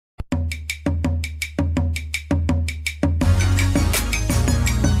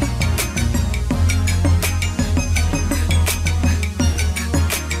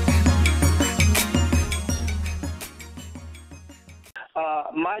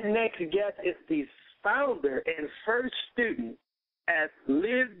next guest is the founder and first student at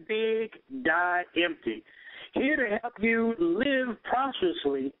Live Big, Die Empty, here to help you live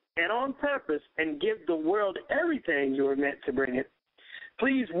prosperously and on purpose and give the world everything you were meant to bring it.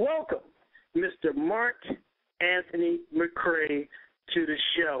 Please welcome Mr. Mark Anthony McCray to the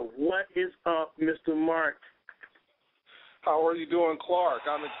show. What is up, Mr. Mark? How are you doing, Clark?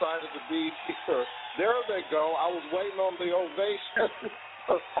 I'm excited to be here. There they go. I was waiting on the ovation.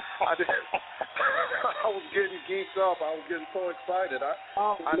 I was getting geeked up. I was getting so excited.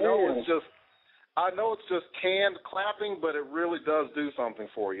 I know it's just canned clapping, but it really does do something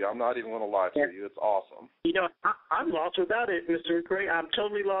for you. I'm not even going to lie to you. It's awesome. You know, I'm lost without it, Mr. McCray. I'm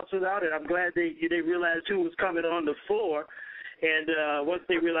totally lost without it. I'm glad they realized who was coming on the floor, and once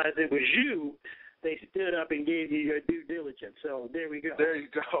they realized it was you, they stood up and gave you your due diligence. So there we go. There you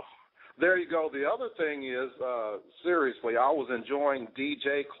go. There you go. The other thing is, seriously, I was enjoying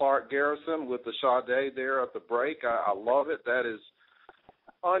DJ Clark Garrison with the Sade there at the break. I love it. That is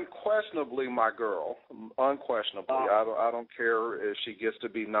unquestionably my girl. Unquestionably. I don't care if she gets to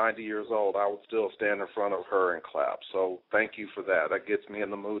be 90 years old. I would still stand in front of her and clap. So thank you for that. That gets me in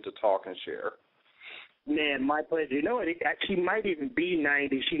the mood to talk and share. Man, my pleasure. You know what? She might even be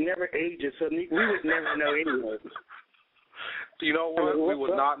 90. She never ages, so we would never know anyway. You know what? We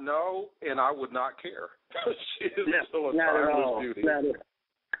would not know, and I would not care. She is still a timeless beauty.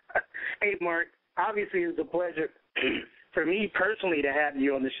 Hey, Mark, obviously it's a pleasure for me personally to have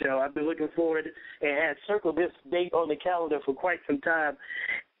you on the show. I've been looking forward and had circled this date on the calendar for quite some time.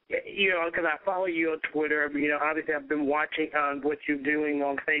 You know, because I follow you on Twitter. You know, obviously I've been watching what you're doing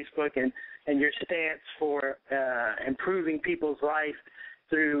on Facebook and your stance for improving people's life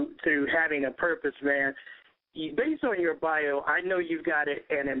through having a purpose, man. Based on your bio, I know you've got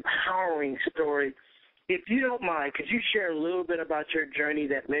an empowering story. If you don't mind, could you share a little bit about your journey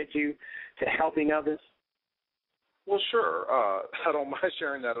that led you to helping others? Well, sure. I don't mind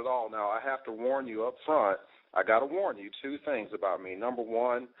sharing that at all. Now, I have to warn you up front. I got to warn you two things about me. Number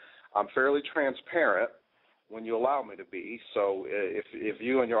one, I'm fairly transparent when you allow me to be. So if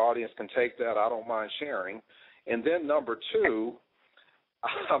you and your audience can take that, I don't mind sharing. And then number two,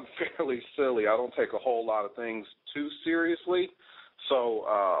 I'm fairly silly. I don't take a whole lot of things too seriously. So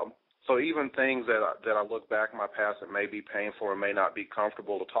even things that I look back in my past that may be painful and may not be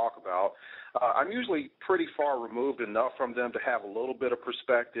comfortable to talk about, I'm usually pretty far removed enough from them to have a little bit of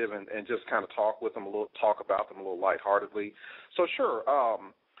perspective and just kind of talk about them a little lightheartedly. So sure,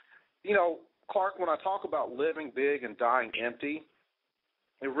 you know, Clark, when I talk about living big and dying empty,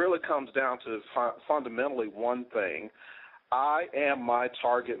 it really comes down to fundamentally one thing. I am my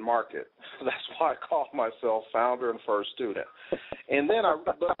target market. That's why I call myself founder and first student. And then I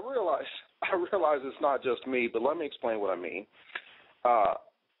realize it's not just me, but let me explain what I mean.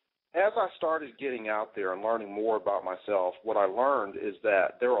 As I started getting out there and learning more about myself, what I learned is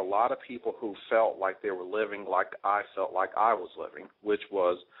that there were a lot of people who felt like they were living like I felt like I was living, which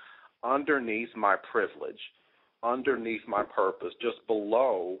was underneath my privilege, underneath my purpose, just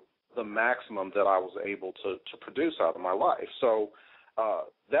below the maximum that I was able to produce out of my life. So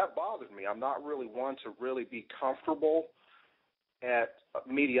that bothered me. I'm not really one to really be comfortable at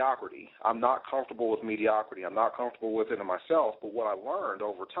mediocrity. I'm not comfortable with mediocrity. I'm not comfortable with it in myself. But what I learned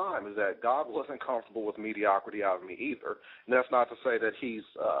over time is that God wasn't comfortable with mediocrity out of me either. And that's not to say that he's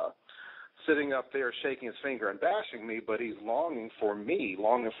sitting up there shaking his finger and bashing me, but he's longing for me,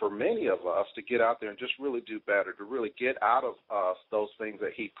 longing for many of us to get out there and just really do better, to really get out of us those things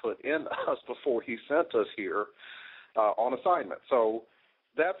that he put in us before he sent us here on assignment. So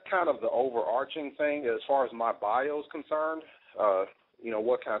that's kind of the overarching thing as far as my bio is concerned. You know,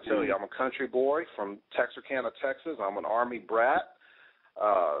 what can I tell you? I'm a country boy from Texarkana, Texas. I'm an Army brat,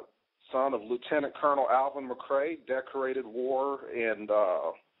 son of Lieutenant Colonel Alvin McCray, decorated war and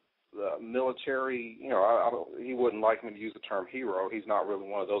the military. You know, he wouldn't like me to use the term hero. He's not really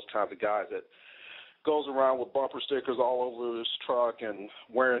one of those kinds of guys that goes around with bumper stickers all over his truck and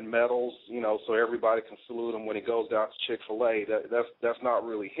wearing medals, you know, so everybody can salute him when he goes down to Chick-fil-A. That's not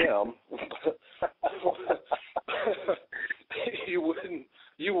really him. You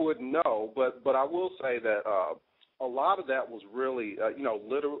wouldn't know, but I will say that a lot of that was really, you know,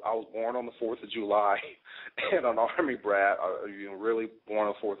 literally, I was born on the 4th of July and an Army brat, really born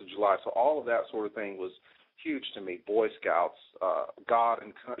on the 4th of July. So all of that sort of thing was huge to me. Boy Scouts, God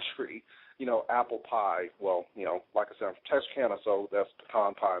and country, you know, apple pie. Well, you know, like I said, I'm from Texarkana, so that's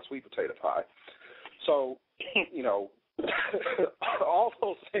pecan pie and sweet potato pie. So, you know, all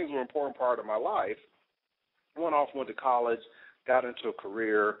those things were an important part of my life. Went to college, got into a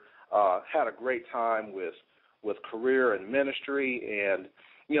career, had a great time with career and ministry, and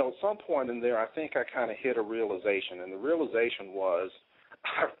at some point in there, I think I kind of hit a realization, and the realization was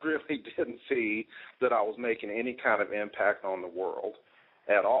I really didn't see that I was making any kind of impact on the world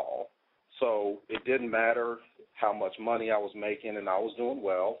at all. So it didn't matter how much money I was making, and I was doing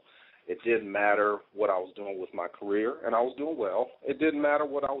well. It didn't matter what I was doing with my career, and I was doing well. It didn't matter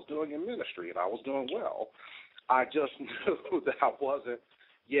what I was doing in ministry, and I was doing well. I just knew that I wasn't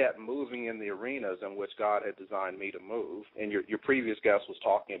yet moving in the arenas in which God had designed me to move. And your previous guest was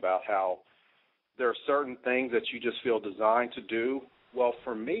talking about how there are certain things that you just feel designed to do. Well,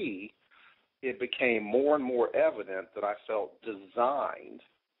 for me, it became more and more evident that I felt designed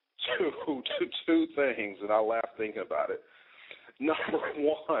to two things, and I laugh thinking about it. Number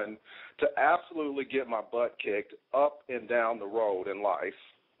one, to absolutely get my butt kicked up and down the road in life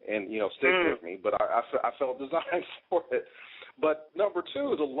and, stick with me, but I felt designed for it. But number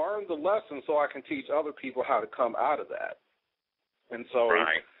two, to learn the lesson so I can teach other people how to come out of that. And so,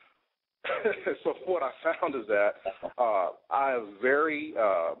 so what I found is that I have a very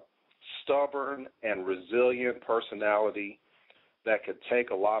stubborn and resilient personality that could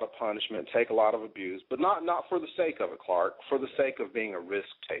take a lot of punishment, take a lot of abuse, but not for the sake of it, Clark, for the sake of being a risk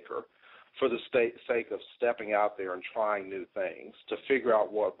taker, for the sake of stepping out there and trying new things to figure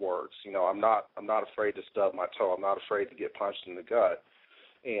out what works. I'm not afraid to stub my toe. I'm not afraid to get punched in the gut.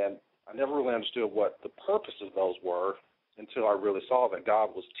 And I never really understood what the purpose of those were until I really saw that God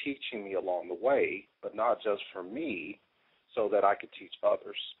was teaching me along the way, but not just for me, so that I could teach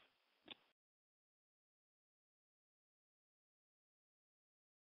others.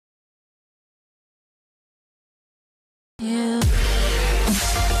 Yeah.